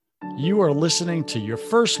You are listening to Your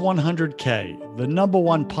First 100K, the number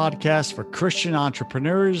one podcast for Christian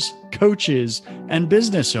entrepreneurs, coaches, and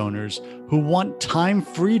business owners who want time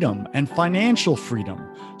freedom and financial freedom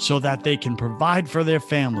so that they can provide for their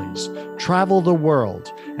families, travel the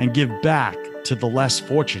world, and give back to the less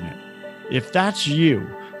fortunate. If that's you,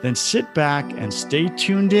 then sit back and stay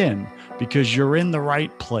tuned in because you're in the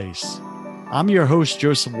right place. I'm your host,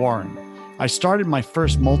 Joseph Warren. I started my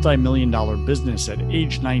first multi-million-dollar business at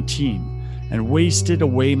age 19 and wasted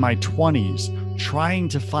away my 20s trying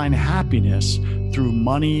to find happiness through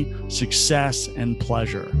money, success, and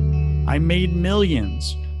pleasure. I made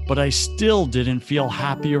millions, but I still didn't feel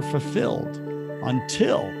happy or fulfilled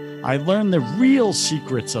until I learned the real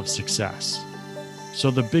secrets of success. So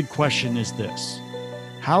the big question is this: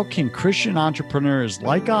 how can Christian entrepreneurs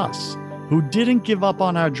like us, who didn't give up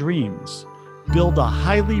on our dreams, build a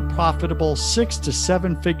highly profitable 6 to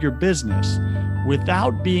 7 figure business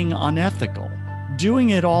without being unethical,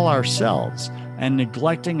 doing it all ourselves, and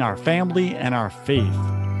neglecting our family and our faith?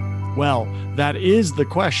 Well, that is the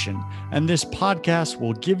question, and this podcast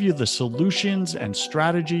will give you the solutions and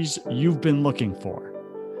strategies you've been looking for.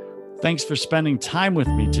 Thanks for spending time with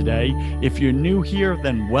me today. If you're new here,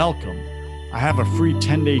 then welcome. I have a free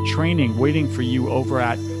 10-day training waiting for you over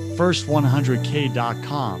at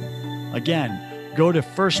first100k.com. Again, go to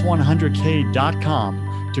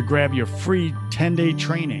first100k.com to grab your free 10-day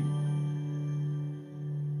training.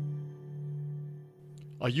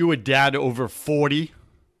 Are you a dad over 40?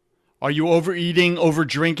 Are you overeating,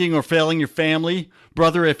 overdrinking, or failing your family?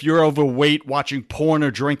 Brother, if you're overweight, watching porn,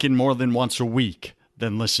 or drinking more than once a week,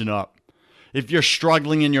 then listen up. If you're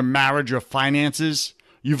struggling in your marriage or finances,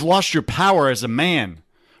 you've lost your power as a man.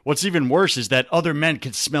 What's even worse is that other men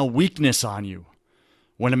can smell weakness on you.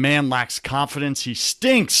 When a man lacks confidence, he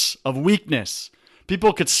stinks of weakness.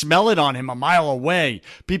 People could smell it on him a mile away.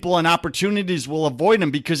 People and opportunities will avoid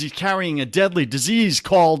him because he's carrying a deadly disease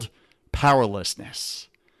called powerlessness.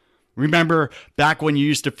 Remember back when you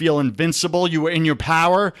used to feel invincible, you were in your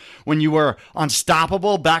power, when you were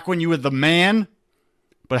unstoppable, back when you were the man?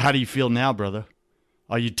 But how do you feel now, brother?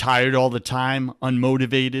 Are you tired all the time,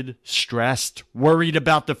 unmotivated, stressed, worried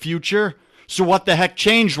about the future? So what the heck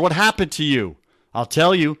changed? What happened to you? I'll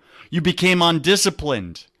tell you, you became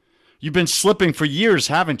undisciplined. You've been slipping for years,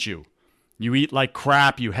 haven't you? You eat like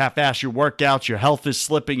crap, you half-ass your workouts, your health is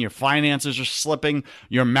slipping, your finances are slipping,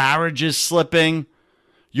 your marriage is slipping,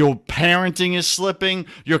 your parenting is slipping,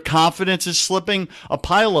 your confidence is slipping. A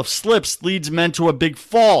pile of slips leads men to a big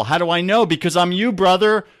fall. How do I know? Because I'm you,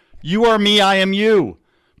 brother. You are me, I am you.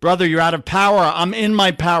 Brother, you're out of power. I'm in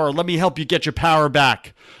my power. Let me help you get your power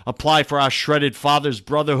back. Apply for our Shredded Fathers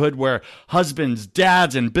Brotherhood, where husbands,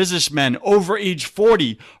 dads, and businessmen over age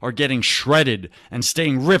 40 are getting shredded and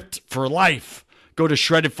staying ripped for life. Go to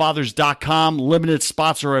shreddedfathers.com. Limited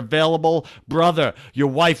spots are available. Brother, your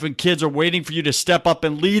wife and kids are waiting for you to step up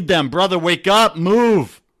and lead them. Brother, wake up,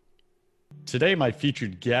 move. Today, my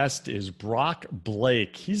featured guest is Brock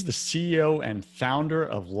Blake. He's the CEO and founder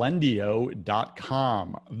of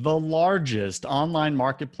Lendio.com, the largest online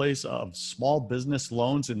marketplace of small business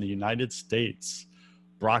loans in the United States.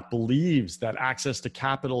 Brock believes that access to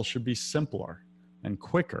capital should be simpler and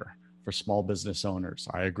quicker for small business owners.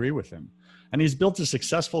 I agree with him. And he's built a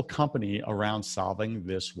successful company around solving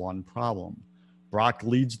this one problem. Brock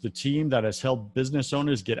leads the team that has helped business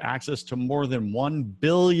owners get access to more than $1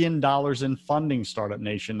 billion in funding, Startup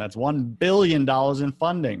Nation. That's $1 billion in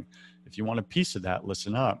funding. If you want a piece of that,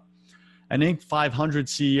 listen up. An Inc. 500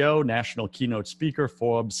 CEO, national keynote speaker,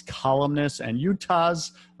 Forbes columnist, and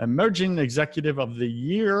Utah's Emerging Executive of the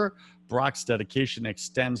Year, Brock's dedication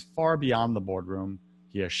extends far beyond the boardroom.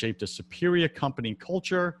 He has shaped a superior company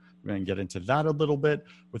culture. We're going to get into that a little bit,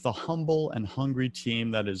 with a humble and hungry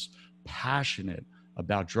team that is passionate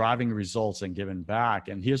about driving results and giving back.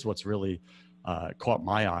 And here's what's really caught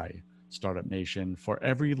my eye, Startup Nation. For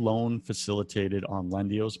every loan facilitated on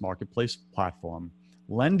Lendio's marketplace platform,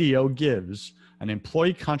 Lendio gives an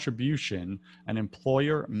employee contribution and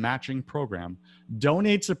employer matching program,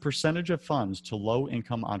 donates a percentage of funds to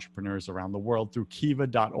low-income entrepreneurs around the world through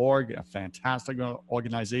kiva.org, a fantastic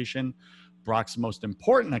organization. Brock's most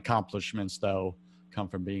important accomplishments, though, come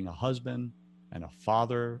from being a husband and a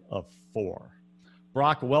father of 4.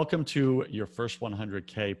 Brock, welcome to Your First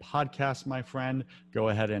 100K podcast, my friend. Go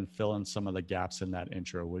ahead and fill in some of the gaps in that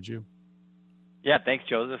intro, would you? Yeah, thanks,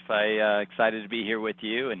 Joseph. Excited to be here with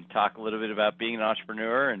you and talk a little bit about being an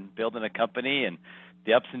entrepreneur and building a company and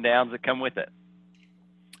the ups and downs that come with it.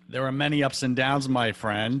 There are many ups and downs, my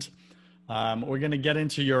friend. We're going to get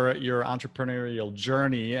into your entrepreneurial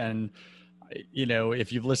journey, and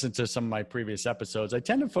if you've listened to some of my previous episodes, I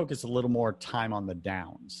tend to focus a little more time on the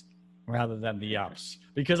downs rather than the ups,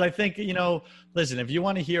 because I think, listen, if you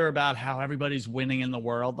want to hear about how everybody's winning in the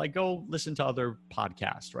world, like, go listen to other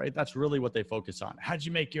podcasts, right? That's really what they focus on. How'd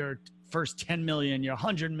you make your first 10 million, your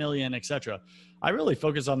 100 million, etc. I really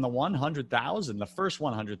focus on the 100,000, the first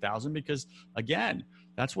 100,000, because again,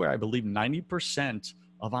 that's where I believe 90%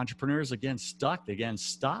 of entrepreneurs again stuck, again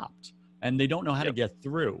stopped, and they don't know how to get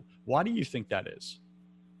through. Why do you think that is?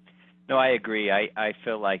 No, I agree. I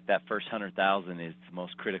feel like that first 100,000 is the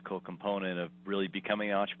most critical component of really becoming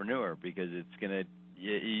an entrepreneur, because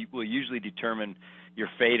it will usually determine your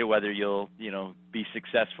fate of whether you'll be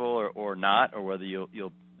successful or not, or whether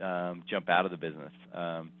you'll jump out of the business.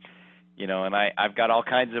 And I've got all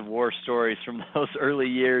kinds of war stories from those early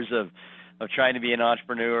years of trying to be an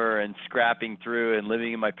entrepreneur and scrapping through and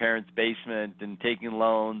living in my parents' basement and taking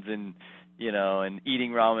loans and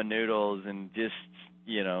eating ramen noodles and just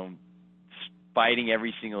fighting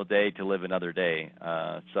every single day to live another day.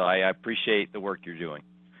 So I appreciate the work you're doing.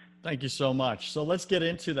 Thank you so much. So let's get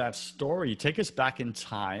into that story. Take us back in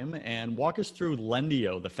time and walk us through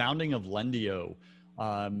Lendio, the founding of Lendio.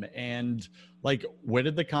 And like, where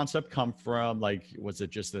did the concept come from? Like, was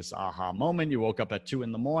it just this aha moment? You woke up at 2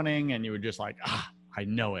 a.m. and you were just like, I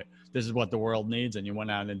know it. This is what the world needs. And you went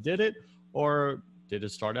out and did it? Or did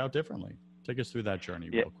it start out differently? Take us through that journey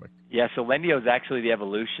real quick. Yeah, so Lendio is actually the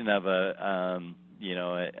evolution of a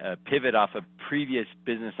pivot off a previous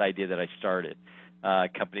business idea that I started, a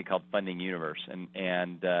company called Funding Universe, and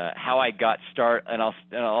how I got started. And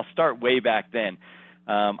I'll start way back then.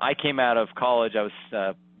 I came out of college. I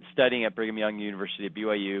was studying at Brigham Young University at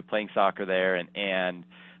BYU, playing soccer there, and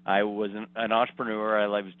I was an entrepreneur.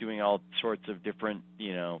 I was doing all sorts of different,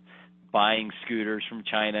 buying scooters from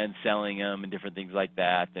China and selling them and different things like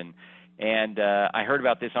that. And I heard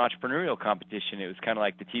about this entrepreneurial competition. It was kind of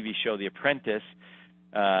like the TV show The Apprentice.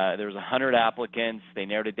 There was 100 applicants. They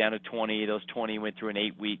narrowed it down to 20. Those 20 went through an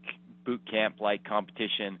 8-week boot camp-like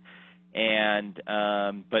competition. And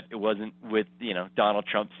but it wasn't with Donald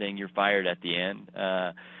Trump saying you're fired at the end.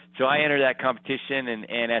 So I entered that competition,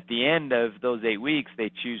 and at the end of those 8 weeks,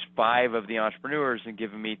 they choose 5 of the entrepreneurs and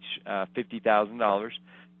give them each $50,000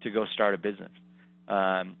 to go start a business.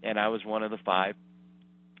 And I was one of the 5.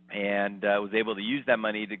 And was able to use that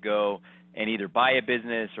money to go and either buy a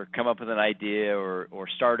business or come up with an idea or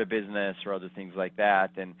start a business or other things like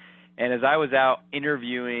that. And as I was out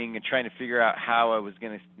interviewing and trying to figure out how I was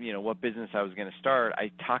going to, what business I was going to start,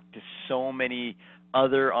 I talked to so many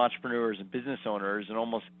other entrepreneurs and business owners, and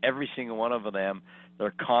almost every single one of them,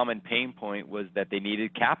 their common pain point was that they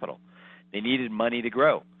needed capital. They needed money to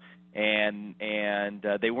grow. And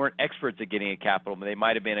they weren't experts at getting a capital, but they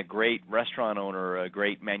might have been a great restaurant owner or a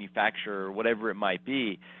great manufacturer or whatever it might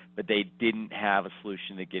be, but they didn't have a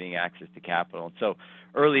solution to getting access to capital. And so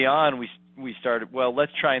early on, we started, well,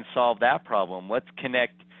 let's try and solve that problem. Let's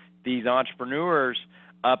connect these entrepreneurs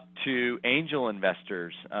up to angel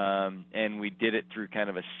investors, and we did it through kind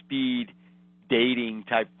of a speed dating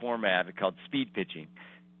type format called speed pitching.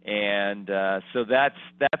 And so that's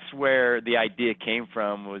where the idea came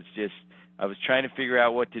from. Was just I was trying to figure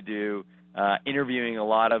out what to do, interviewing a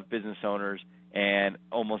lot of business owners, and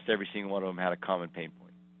almost every single one of them had a common pain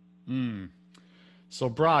point. So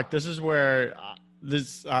Brock, this is where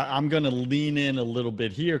I'm going to lean in a little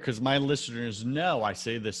bit here, because my listeners know I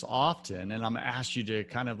say this often, and I'm going to ask you to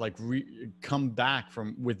kind of like come back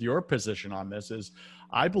with your position on this. Is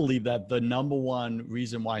I believe that the number one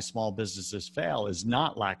reason why small businesses fail is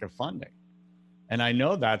not lack of funding. And I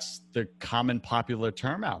know that's the common popular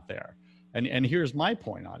term out there. And here's my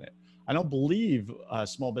point on it. I don't believe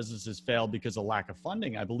small businesses fail because of lack of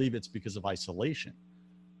funding. I believe it's because of isolation.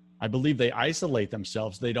 I believe they isolate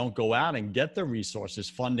themselves. They don't go out and get the resources,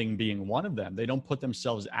 funding being one of them. They don't put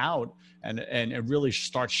themselves out and really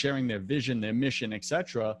start sharing their vision, their mission, et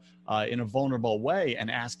cetera, in a vulnerable way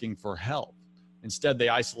and asking for help. Instead, they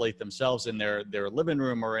isolate themselves in their living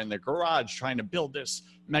room or in their garage trying to build this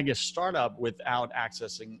mega startup without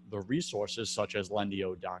accessing the resources such as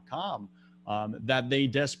Lendio.com that they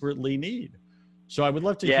desperately need. So I would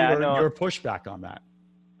love to hear your pushback on that.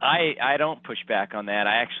 I don't push back on that.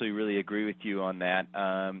 I actually really agree with you on that.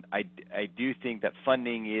 I do think that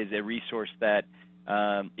funding is a resource that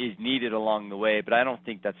is needed along the way, but I don't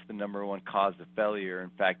think that's the number one cause of failure. In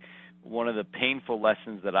fact, one of the painful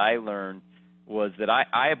lessons that I learned was that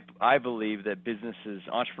I believe that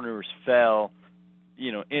entrepreneurs fail.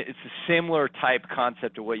 It's a similar type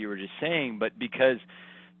concept to what you were just saying, but because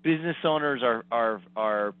business owners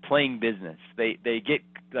are playing business. They get,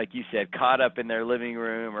 like you said, caught up in their living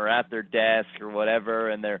room or at their desk or whatever,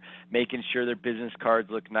 and they're making sure their business cards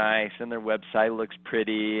look nice and their website looks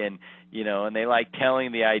pretty, and and they like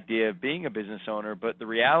telling the idea of being a business owner. But the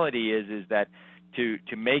reality is that to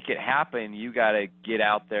make it happen, you got to get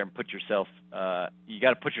out there and put yourself. You got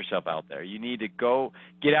to put yourself out there. You need to go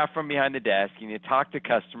get out from behind the desk. You need to talk to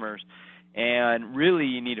customers, and really,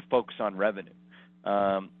 you need to focus on revenue.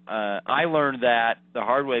 I learned that the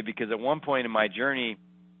hard way, because at one point in my journey,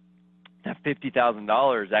 that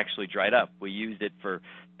 $50,000 actually dried up. We used it for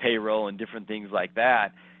payroll and different things like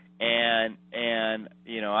that. And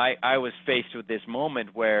I was faced with this moment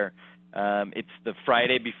where it's the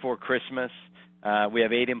Friday before Christmas. We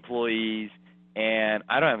have 8 employees, and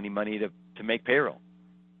I don't have any money to make payroll.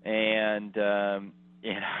 And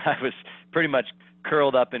I was pretty much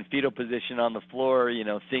curled up in fetal position on the floor,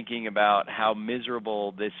 thinking about how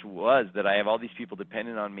miserable this was, that I have all these people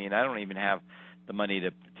dependent on me, and I don't even have the money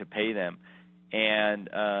to pay them. And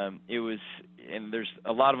and there's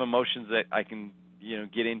a lot of emotions that I can,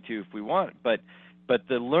 get into if we want, but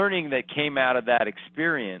the learning that came out of that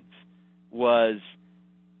experience was,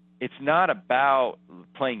 it's not about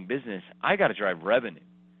playing business. I got to drive revenue.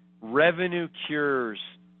 Revenue cures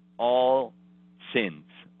all sins,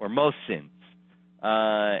 or most sins,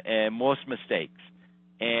 and most mistakes.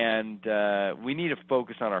 And we need to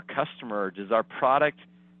focus on our customer. Does our product,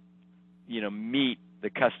 meet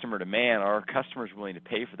the customer demand? Are our customers willing to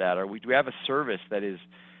pay for that? Do we have a service that is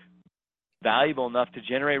valuable enough to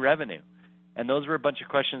generate revenue? And those were a bunch of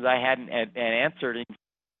questions I hadn't answered, and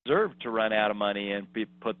deserved to run out of money and be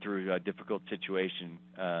put through a difficult situation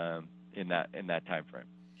in that time frame.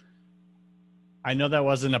 I know that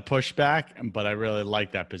wasn't a pushback, but I really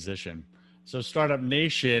like that position. So Startup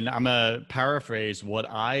Nation, I'm going to paraphrase what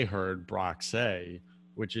I heard Brock say,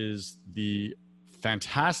 which is the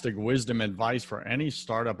fantastic wisdom advice for any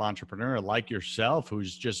startup entrepreneur like yourself,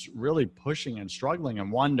 who's just really pushing and struggling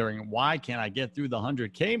and wondering, why can't I get through the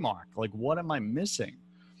 100K mark? Like, what am I missing?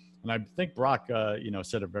 And I think Brock,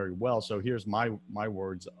 said it very well. So here's my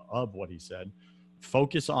words of what he said.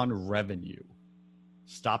 Focus on revenue.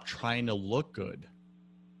 Stop trying to look good.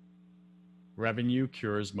 Revenue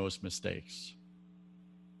cures most mistakes.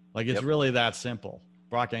 Like, it's really that simple.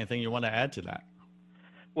 Brock, anything you want to add to that?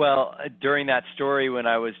 Well, during that story, when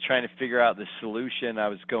I was trying to figure out the solution, I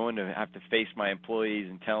was going to have to face my employees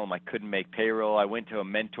and tell them I couldn't make payroll. I went to a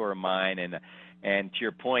mentor of mine, and to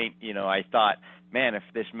your point, I thought, man, if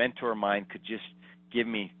this mentor of mine could just give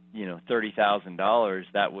me, $30,000,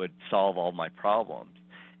 that would solve all my problems.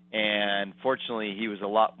 And fortunately, he was a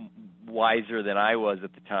lot wiser than I was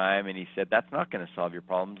at the time, and he said, that's not going to solve your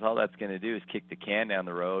problems. All that's going to do is kick the can down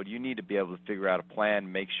the road. You need to be able to figure out a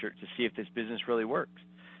plan, make sure to see if this business really works.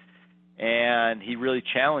 And he really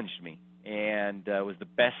challenged me, and was the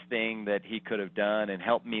best thing that he could have done, and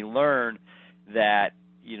helped me learn that,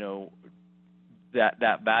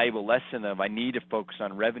 that valuable lesson of, I need to focus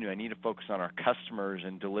on revenue. I need to focus on our customers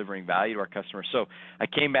and delivering value to our customers. So I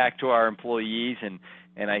came back to our employees and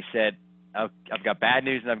I said, I've got bad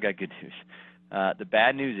news and I've got good news. The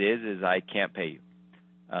bad news is I can't pay you.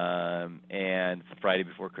 And it's the Friday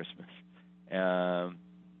before Christmas.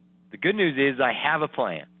 The good news is I have a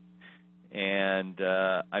plan. And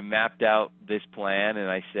I mapped out this plan, and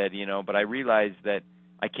I said, but I realized that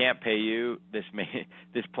I can't pay you. This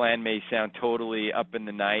plan may sound totally up in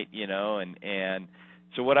the night, and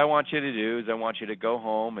so what I want you to do is I want you to go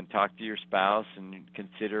home and talk to your spouse and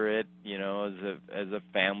consider it, as a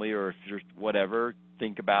family, or if you're whatever,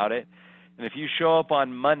 think about it. And if you show up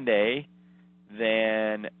on Monday,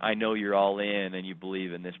 then I know you're all in and you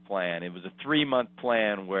believe in this plan. It was a 3-month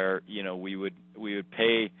plan where, we would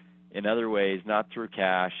pay in other ways, not through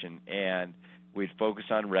cash, and we'd focus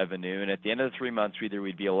on revenue. And at the end of the 3 months, either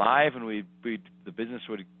we'd be alive and the business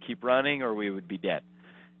would keep running, or we would be dead.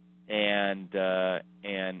 And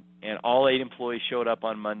all 8 employees showed up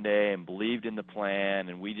on Monday and believed in the plan,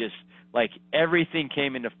 and we just, like, everything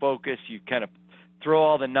came into focus. You kind of throw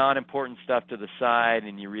all the non-important stuff to the side,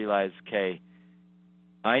 and you realize, okay,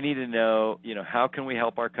 I need to know, how can we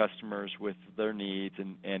help our customers with their needs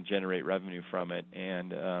and generate revenue from it.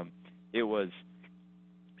 And it was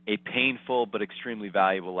a painful but extremely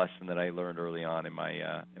valuable lesson that I learned early on in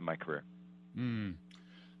my career.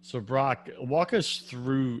 So Brock, walk us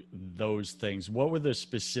through those things. What were the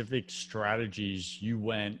specific strategies you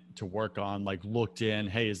went to work on, like looked in,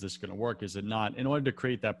 hey, is this going to work? Is it not? In order to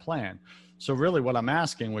create that plan. So really what I'm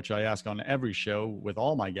asking, which I ask on every show with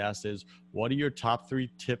all my guests, is what are your top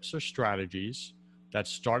 3 tips or strategies that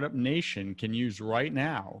Startup Nation can use right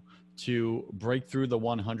now to break through the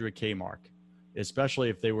 100K mark, especially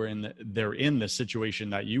if they're in the situation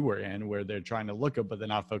that you were in, where they're trying to look up, but they're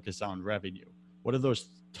not focused on revenue? What are those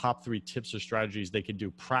top 3 tips or strategies they could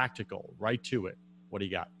do practical, right to it? What do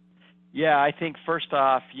you got? Yeah, I think first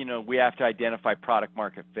off, we have to identify product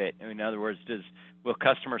market fit. In other words, will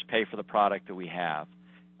customers pay for the product that we have?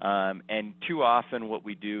 And too often what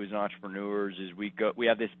we do as entrepreneurs is we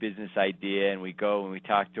have this business idea, and we go and we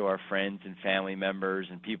talk to our friends and family members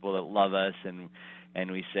and people that love us, and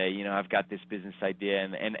we say, I've got this business idea,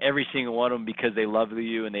 and every single one of them, because they love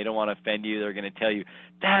you and they don't want to offend you, they're going to tell you,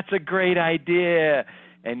 that's a great idea.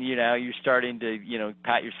 And you're starting to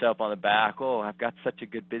pat yourself on the back. Oh, I've got such a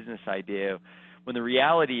good business idea. When the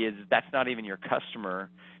reality is that's not even your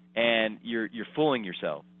customer, and you're fooling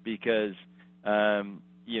yourself, because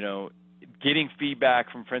getting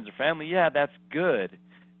feedback from friends or family, yeah, that's good,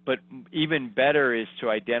 but even better is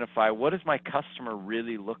to identify, what does my customer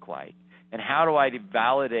really look like, and how do I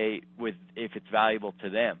validate if it's valuable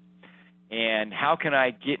to them? And how can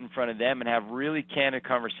I get in front of them and have really candid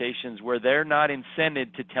conversations where they're not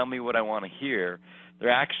incented to tell me what I want to hear. They're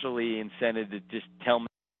actually incented to just tell me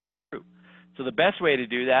the truth. So the best way to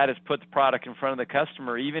do that is put the product in front of the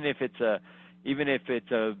customer, even if it's a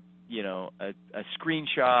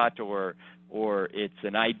screenshot, or it's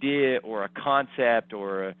an idea or a concept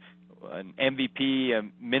or an MVP, a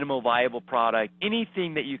minimal viable product,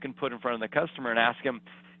 anything that you can put in front of the customer and ask them,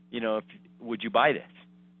 would you buy this?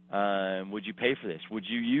 Would you pay for this? Would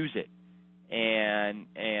you use it? And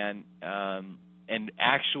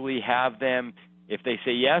actually have them, if they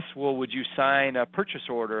say yes, well, would you sign a purchase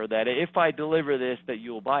order that if I deliver this, that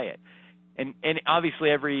you'll buy it? And obviously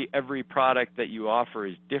every product that you offer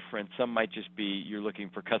is different. Some might just be you're looking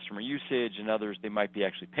for customer usage, and others they might be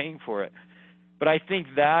actually paying for it. But I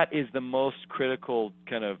think that is the most critical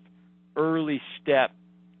kind of early step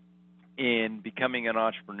in becoming an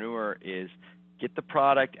entrepreneur, is get the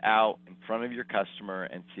product out in front of your customer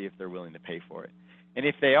and see if they're willing to pay for it. And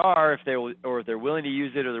if they are, if they're willing to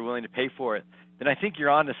use it, or they're willing to pay for it, then I think you're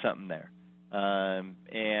onto something there. And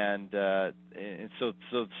so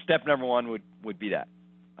step number 1 would be that.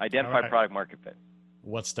 Identify product market fit.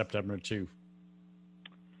 What's step number 2?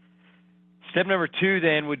 Step number 2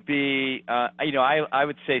 then would be, I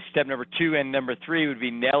would say step number 2 and number 3 would be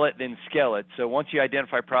nail it, then scale it. So once you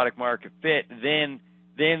identify product market fit, then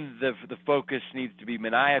the focus needs to be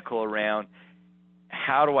maniacal around,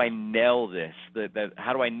 how do I nail this?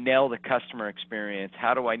 How do I nail the customer experience?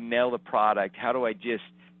 How do I nail the product? How do I just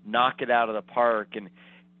knock it out of the park? And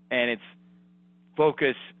it's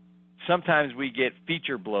focus. Sometimes we get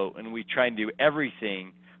feature bloat and we try and do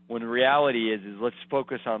everything, when the reality is let's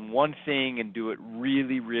focus on one thing and do it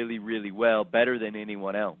really, really, really well, better than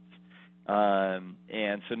anyone else.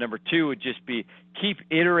 And so number 2 would just be keep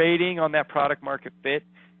iterating on that product market fit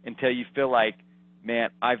until you feel like, man,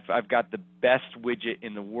 I've got the best widget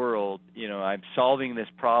in the world. I'm solving this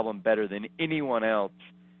problem better than anyone else.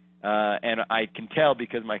 And I can tell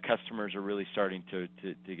because my customers are really starting to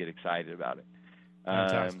get excited about it.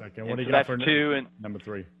 Fantastic. And what do you so got for number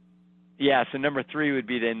 3? Yeah, so number 3 would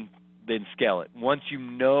be then scale it. Once you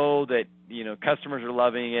know that customers are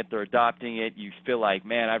loving it, they're adopting it, you feel like,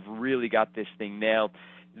 man, I've really got this thing nailed.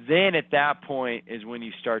 Then at that point is when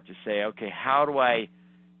you start to say, okay, how do I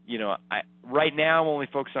right now I'm only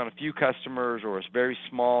focused on a few customers or a very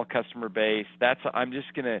small customer base. I'm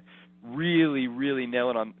just going to really, really nail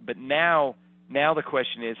it on. But now the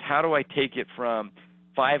question is, how do I take it from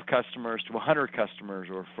 5 customers to 100 customers,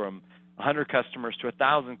 or from 100 customers to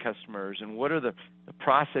 1,000 customers? And what are the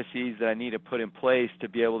processes that I need to put in place to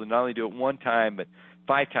be able to not only do it one time, but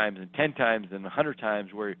 5 times and 10 times and 100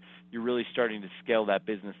 times, where you're really starting to scale that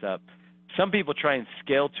business up? Some people try and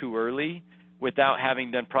scale too early without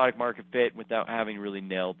having done product market fit, without having really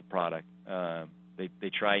nailed the product.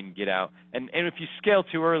 They try and get out, and if you scale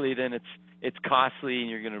too early, then it's costly, and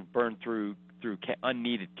you're going to burn through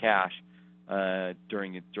unneeded cash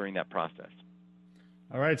during that process.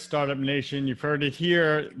 All right, Startup Nation, you've heard it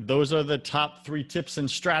here. Those are the top 3 tips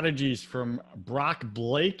and strategies from Brock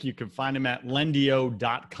Blake. You can find him at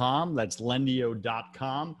lendio.com. That's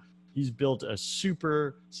lendio.com. He's built a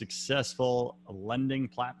super successful lending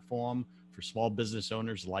platform for small business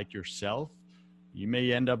owners like yourself. You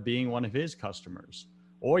may end up being one of his customers,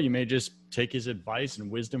 or you may just take his advice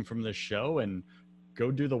and wisdom from the show and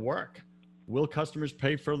go do the work. Will customers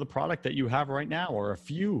pay for the product that you have right now, or a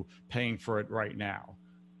few paying for it right now,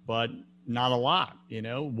 but not a lot?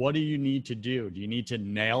 What do you need to do? Do you need to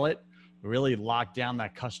nail it really lock down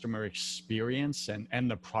that customer experience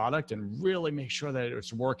and the product and really make sure that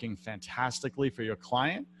it's working fantastically for your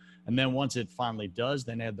client. And then once it finally does,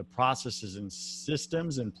 then add the processes and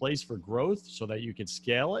systems in place for growth so that you could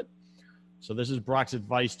scale it. So this is Brock's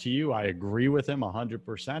advice to you. I agree with him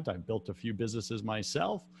 100%. I've built a few businesses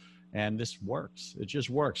myself and this works. It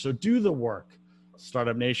just works. So do the work,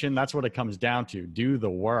 Startup Nation. That's what it comes down to. Do the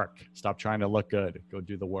work. Stop trying to look good. Go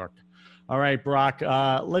do the work. All right, Brock,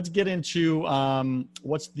 let's get into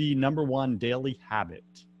what's the number one daily habit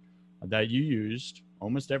that you used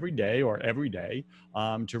almost every day or every day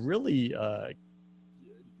to really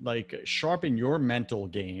like sharpen your mental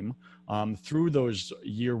game through those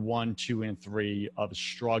year 1, 2, and 3 of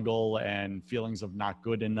struggle and feelings of not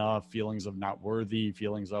good enough, feelings of not worthy,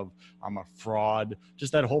 feelings of I'm a fraud,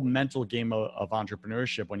 just that whole mental game of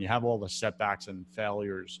entrepreneurship when you have all the setbacks and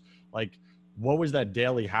failures. Like, what was that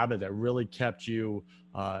daily habit that really kept you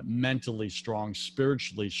mentally strong,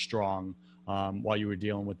 spiritually strong while you were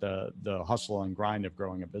dealing with the hustle and grind of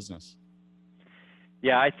growing a business?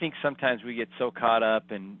 Yeah, I think sometimes we get so caught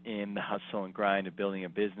up in the hustle and grind of building a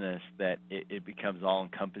business that it becomes all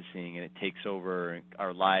encompassing and it takes over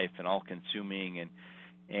our life and all consuming.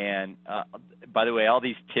 And by the way, all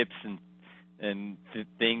these tips and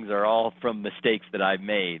things are all from mistakes that I've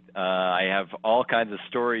made. I have all kinds of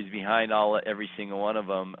stories behind every single one of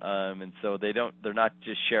them, and so they're not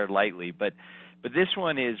just shared lightly. But this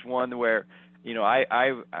one is one where, you know,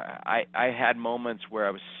 I had moments where I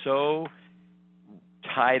was so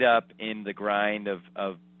tied up in the grind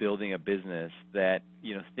of building a business that,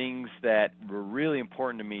 you know, things that were really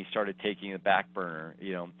important to me started taking a back burner,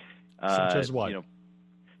 Such as what?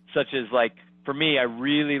 Such as, like, for me, I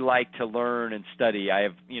really like to learn and study. I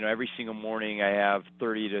have, every single morning I have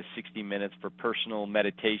 30 to 60 minutes for personal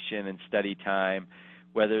meditation and study time,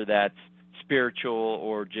 whether that's spiritual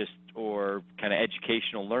or kind of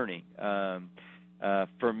educational learning.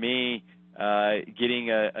 For me,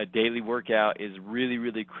 getting a daily workout is really,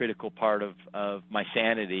 really critical part of my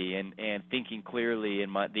sanity and thinking clearly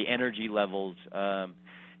and the energy levels.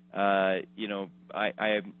 I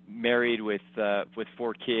am married with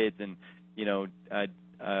 4 kids, and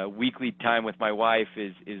weekly time with my wife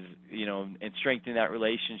is and strengthening that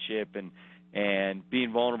relationship and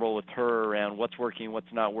being vulnerable with her around what's working,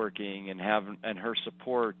 what's not working, and her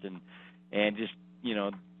support and just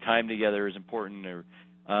time together is important. Or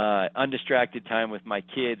undistracted time with my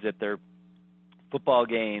kids at their football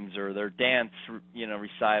games or their dance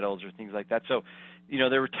recitals or things like that. So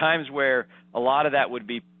there were times where a lot of that would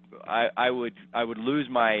be I would lose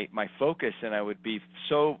my focus, and I would be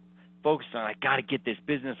so focused on I got to get this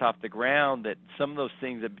business off the ground that some of those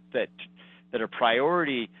things that are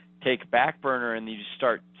priority take a back burner, and you just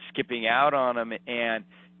start skipping out on them, and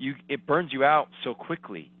it burns you out so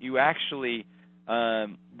quickly. You actually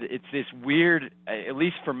it's this weird, at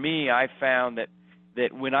least for me, I found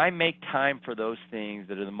that when I make time for those things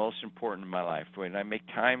that are the most important in my life, when I make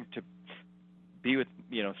time to be with,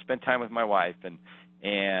 spend time with my wife,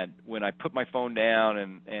 and when I put my phone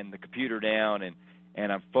down and the computer down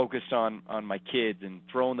and I'm focused on my kids and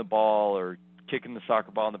throwing the ball or kicking the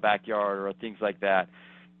soccer ball in the backyard or things like that,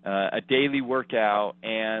 a daily workout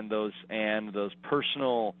and those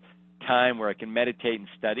personal time where I can meditate and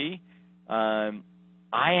study,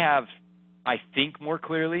 I think more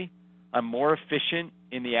clearly. I'm more efficient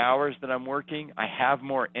in the hours that I'm working. I have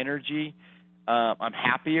more energy. I'm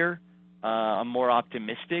happier. I'm more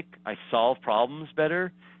optimistic. I solve problems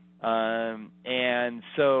better. And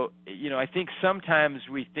so, I think sometimes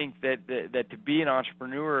we think that to be an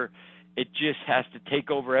entrepreneur, it just has to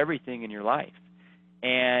take over everything in your life.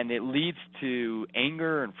 And it leads to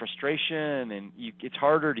anger and frustration, and it's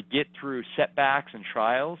harder to get through setbacks and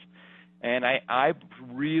trials. And I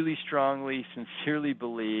really strongly, sincerely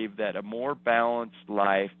believe that a more balanced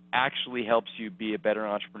life actually helps you be a better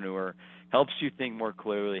entrepreneur, helps you think more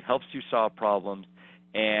clearly, helps you solve problems,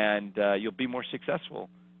 and you'll be more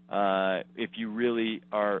successful if you really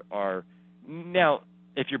are now,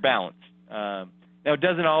 if you're balanced. Now, it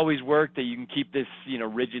doesn't always work that you can keep this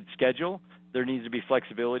rigid schedule. There needs to be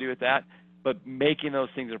flexibility with that. But making those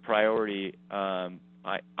things a priority,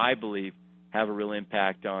 I believe, have a real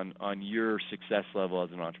impact on your success level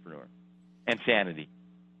as an entrepreneur and sanity.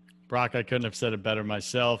 Brock, I couldn't have said it better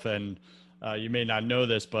myself. And you may not know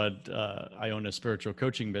this, but I own a spiritual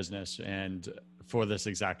coaching business, and for this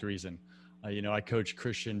exact reason. I coach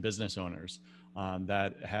Christian business owners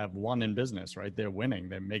that have won in business, right? They're winning,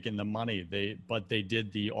 they're making the money, but they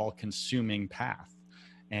did the all-consuming path.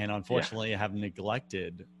 And unfortunately, have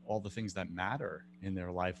neglected all the things that matter in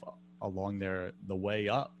their life along the way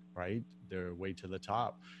up. right? Their way to the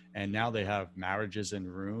top. And now they have marriages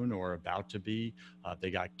in ruin or about to be.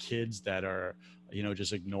 They got kids that are,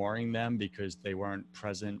 just ignoring them because they weren't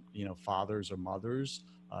present, fathers or mothers.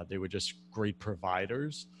 They were just great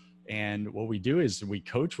providers. And what we do is we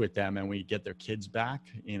coach with them and we get their kids back.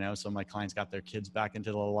 Some of my clients got their kids back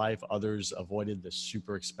into their life. Others avoided the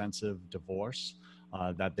super expensive divorce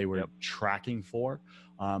that they were Yep. tracking for.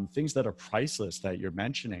 Things that are priceless that you're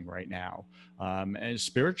mentioning right now, and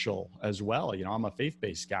spiritual as well. I'm a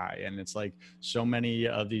faith-based guy, and it's like so many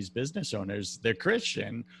of these business owners, they're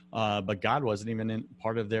Christian, but God wasn't even in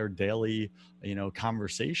part of their daily,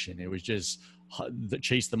 conversation. It was just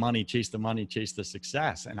chase the money, chase the money, chase the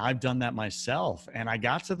success. And I've done that myself. And I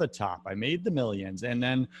got to the top. I made the millions. And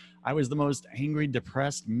then I was the most angry,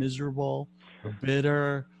 depressed, miserable,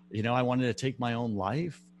 bitter. I wanted to take my own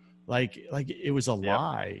life. Like it was a Yep.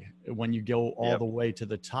 lie when you go all Yep. the way to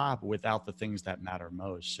the top without the things that matter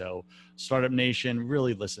most. So Startup Nation,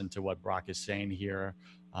 really listen to what Brock is saying here.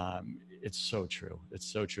 It's so true. It's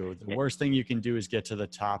so true. The worst thing you can do is get to the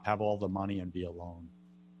top, have all the money, and be alone.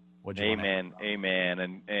 What do you want to add? Amen,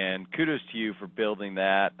 amen, and kudos to you for building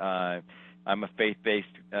that. I'm a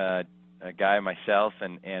faith-based guy myself,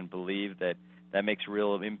 and believe that makes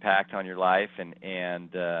real impact on your life.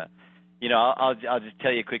 I'll just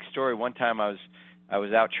tell you a quick story. One time I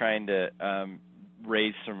was out trying to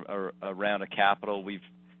raise a round of capital. We've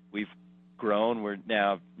grown. We're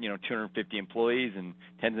now 250 employees and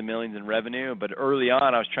tens of millions in revenue. But early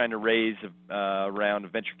on, I was trying to raise a round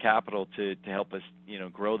of venture capital to help us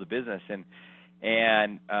grow the business. And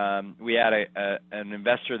we had an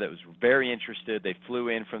investor that was very interested. They flew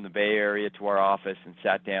in from the Bay Area to our office and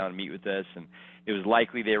sat down and meet with us. And it was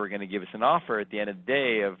likely they were going to give us an offer at the end of the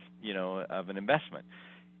day of an investment.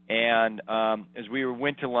 And as we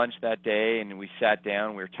went to lunch that day and we sat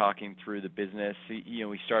down, we were talking through the business,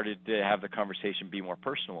 we started to have the conversation be more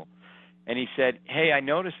personal. And he said, "Hey, I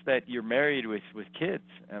noticed that you're married with kids."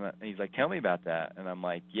 And he's like, "Tell me about that." And I'm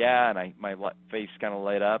like, "Yeah." And my face kind of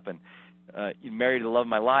lit up. And married the love of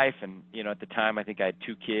my life. And, at the time, I think I had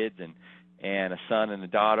 2 kids and a son and a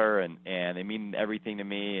daughter. And they mean everything to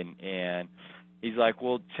me. And he's like,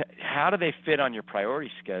 "Well, how do they fit on your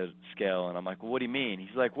priority scale?" And I'm like, "Well, what do you mean?"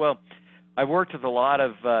 He's like, "Well, I've worked with a lot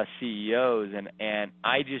of CEOs, and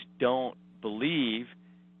I just don't believe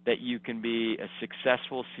that you can be a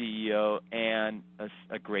successful CEO and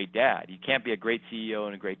a great dad. You can't be a great CEO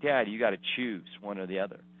and a great dad. You got to choose one or the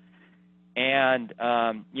other." And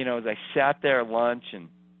as I sat there at lunch and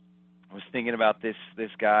was thinking about this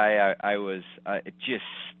guy, I was it just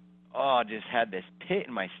had this pit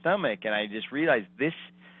in my stomach, and I just realized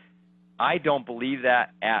I don't believe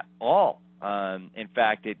that at all. In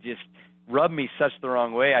fact, it just rubbed me such the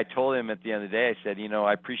wrong way. I told him at the end of the day, I said,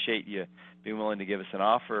 I appreciate you being willing to give us an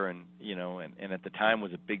offer, and and at the time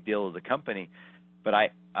was a big deal of the company, but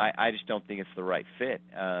I just don't think it's the right fit.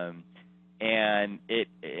 And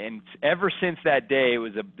ever since that day, it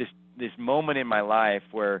was this moment in my life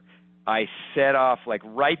where I set off, like,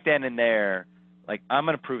 right then and there, like, I'm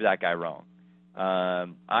going to prove that guy wrong.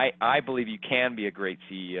 I believe you can be a great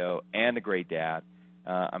CEO and a great dad.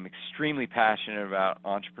 I'm extremely passionate about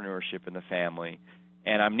entrepreneurship in the family,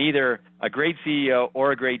 and I'm neither a great CEO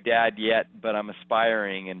or a great dad yet, but I'm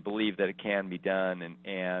aspiring and believe that it can be done.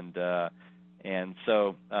 And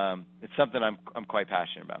so it's something I'm quite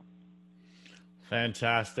passionate about.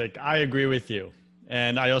 Fantastic. I agree with you.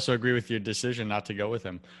 And I also agree with your decision not to go with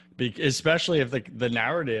him, especially if the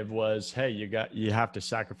narrative was, hey, you have to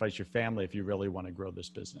sacrifice your family if you really want to grow this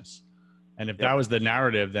business. And if that was the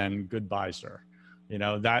narrative, then goodbye, sir.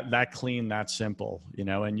 That clean, that simple,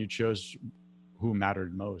 and you chose who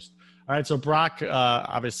mattered most. All right. So Brock,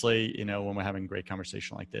 obviously, when we're having a great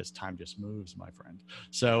conversation like this, time just moves, my friend.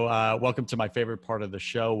 So welcome to my favorite part of the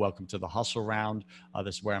show. Welcome to the hustle round.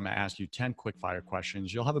 This is where I'm going to ask you 10 quick fire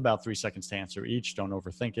questions. You'll have about 3 seconds to answer each. Don't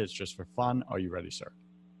overthink it. It's just for fun. Are you ready, sir?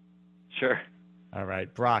 Sure. All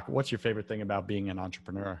right. Brock, what's your favorite thing about being an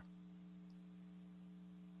entrepreneur?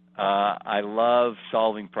 I love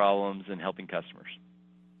solving problems and helping customers.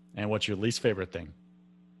 And what's your least favorite thing?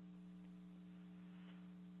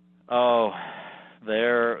 Oh,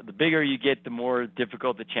 the bigger you get, the more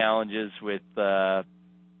difficult the challenges with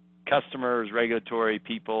customers, regulatory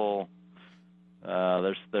people.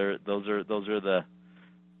 Those are the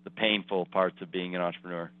painful parts of being an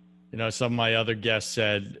entrepreneur. Some of my other guests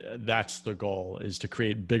said that's the goal, is to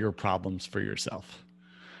create bigger problems for yourself.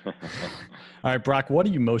 All right, Brock, what are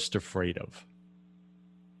you most afraid of?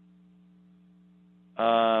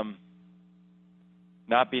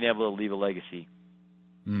 Not being able to leave a legacy.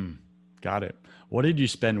 Got it. What did you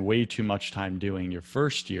spend way too much time doing your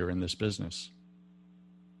first year in this business?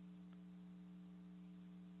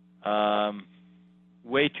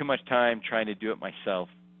 Way too much time trying to do it myself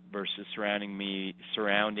versus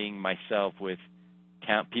surrounding myself with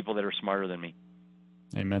people that are smarter than me.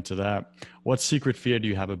 Amen to that. What secret fear do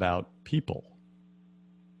you have about people?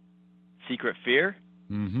 Secret fear?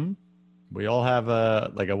 Mm-hmm. We all have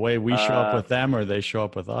a way we show up with them or they show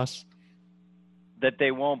up with us. That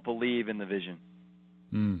they won't believe in the vision.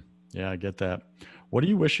 Yeah, I get that. What do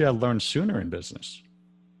you wish you had learned sooner in business?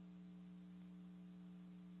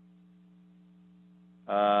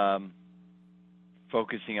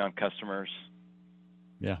 Focusing on customers.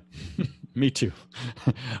 Yeah, me too.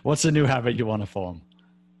 What's a new habit you want to form?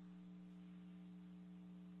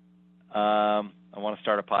 I want to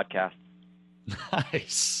start a podcast.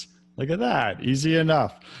 Nice. Look at that. Easy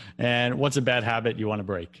enough. And what's a bad habit you want to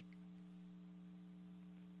break?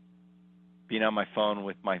 Being on my phone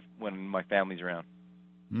when my family's around.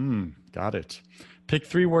 Got it. Pick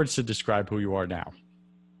 3 words to describe who you are now.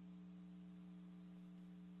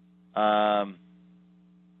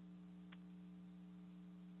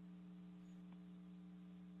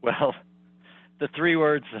 Well, the 3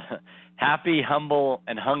 words, happy, humble,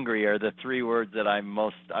 and hungry, are the 3 words that I'm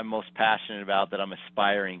most passionate about, that I'm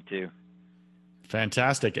aspiring to.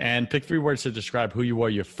 Fantastic. And pick 3 words to describe who you were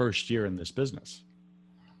your first year in this business.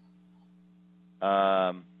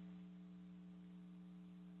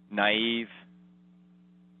 Naive,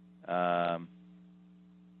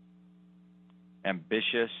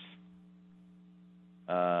 ambitious,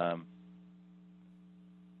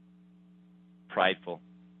 prideful.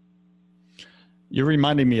 You're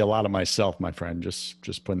reminding me a lot of myself, my friend.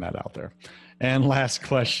 Just putting that out there. And last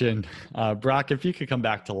question, Brock, if you could come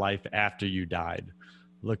back to life after you died,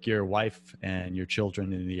 look your wife and your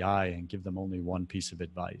children in the eye and give them only one piece of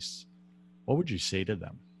advice, what would you say to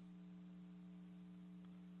them?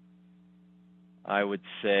 I would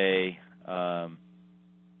say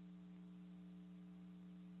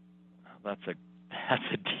that's a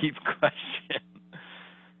deep question.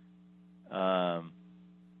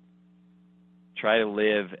 Try to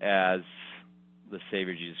live as the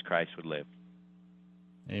Savior Jesus Christ would live.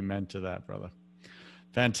 Amen to that, brother.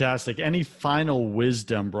 Fantastic. Any final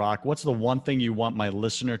wisdom, Brock? What's the one thing you want my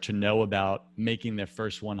listener to know about making their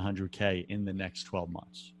first 100K in the next 12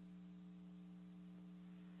 months?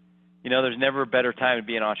 There's never a better time to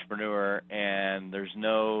be an entrepreneur, and there's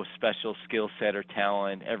no special skill set or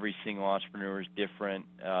talent. Every single entrepreneur is different.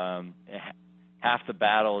 Half the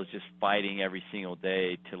battle is just fighting every single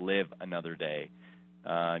day to live another day.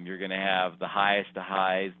 You're going to have the highest of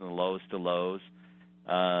highs and the lowest of lows.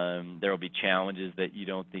 There will be challenges that you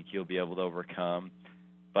don't think you'll be able to overcome.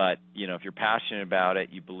 But, if you're passionate about it,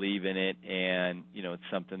 you believe in it, and, it's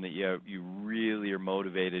something that you really are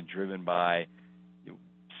motivated, driven by,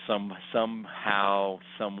 somehow,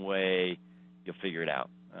 some way, you'll figure it out.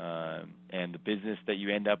 And the business that you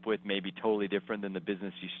end up with may be totally different than the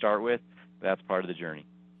business you start with. That's part of the journey.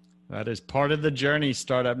 That is part of the journey,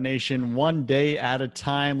 Startup Nation, one day at a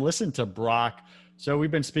time. Listen to Brock. So we've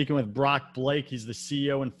been speaking with Brock Blake. He's the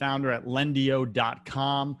CEO and founder at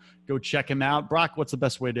Lendio.com. Go check him out. Brock, what's the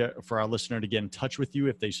best way for our listener to get in touch with you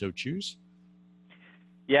if they so choose?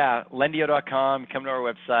 Yeah, Lendio.com. Come to our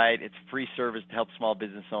website. It's a free service to help small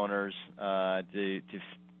business owners to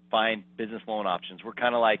find business loan options. We're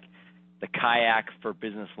kind of like the kayak for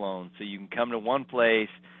business loans. So you can come to one place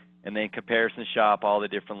and then comparison shop all the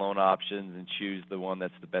different loan options and choose the one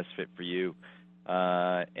that's the best fit for you.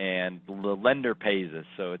 And the lender pays us,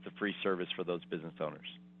 so it's a free service for those business owners.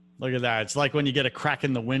 Look at that. It's like when you get a crack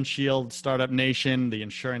in the windshield, Startup Nation, the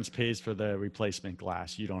insurance pays for the replacement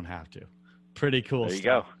glass. You don't have to. Pretty cool There you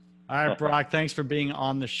stuff. go. All right, Brock, thanks for being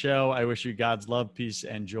on the show. I wish you God's love, peace,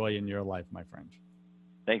 and joy in your life, my friend.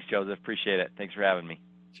 Thanks, Joseph. Appreciate it. Thanks for having me.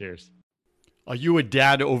 Cheers. Are you a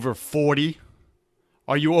dad over 40?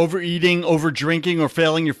 Are you overeating, over drinking, or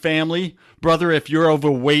failing your family? Brother, if you're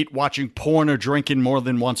overweight, watching porn, or drinking more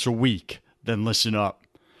than once a week, then listen up.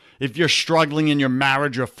 If you're struggling in your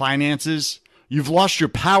marriage or finances, you've lost your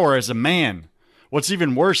power as a man. What's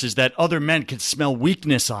even worse is that other men can smell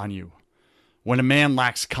weakness on you. When a man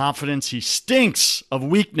lacks confidence, he stinks of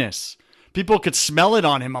weakness. People could smell it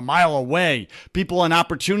on him a mile away. People and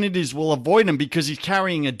opportunities will avoid him because he's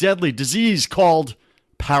carrying a deadly disease called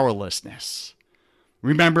powerlessness.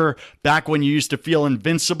 Remember back when you used to feel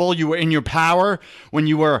invincible, you were in your power, when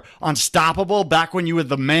you were unstoppable, back when you were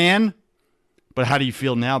the man? But how do you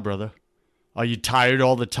feel now, brother? Are you tired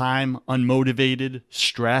all the time, unmotivated,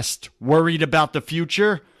 stressed, worried about the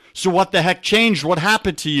future? So what the heck changed? What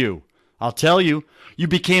happened to you? I'll tell you, You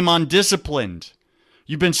became undisciplined.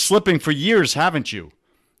 You've been slipping for years, haven't you?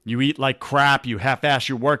 You eat like crap, you half-ass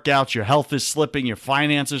your workouts, your health is slipping, your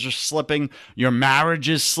finances are slipping, your marriage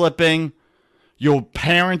is slipping, your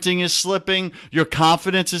parenting is slipping, your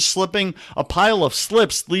confidence is slipping. A pile of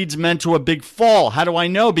slips leads men to a big fall. How do I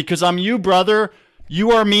know? Because I'm you, brother. You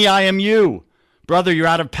are me, I am you. Brother, you're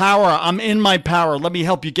out of power. I'm in my power. Let me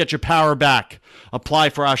help you get your power back. Apply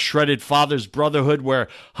for our Shredded Fathers Brotherhood, where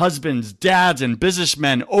husbands, dads, and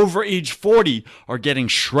businessmen over age 40 are getting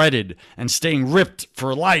shredded and staying ripped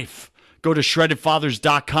for life. Go to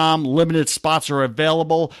shreddedfathers.com. Limited spots are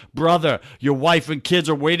available. Brother, your wife and kids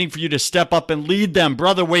are waiting for you to step up and lead them.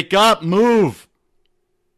 Brother, wake up. Move.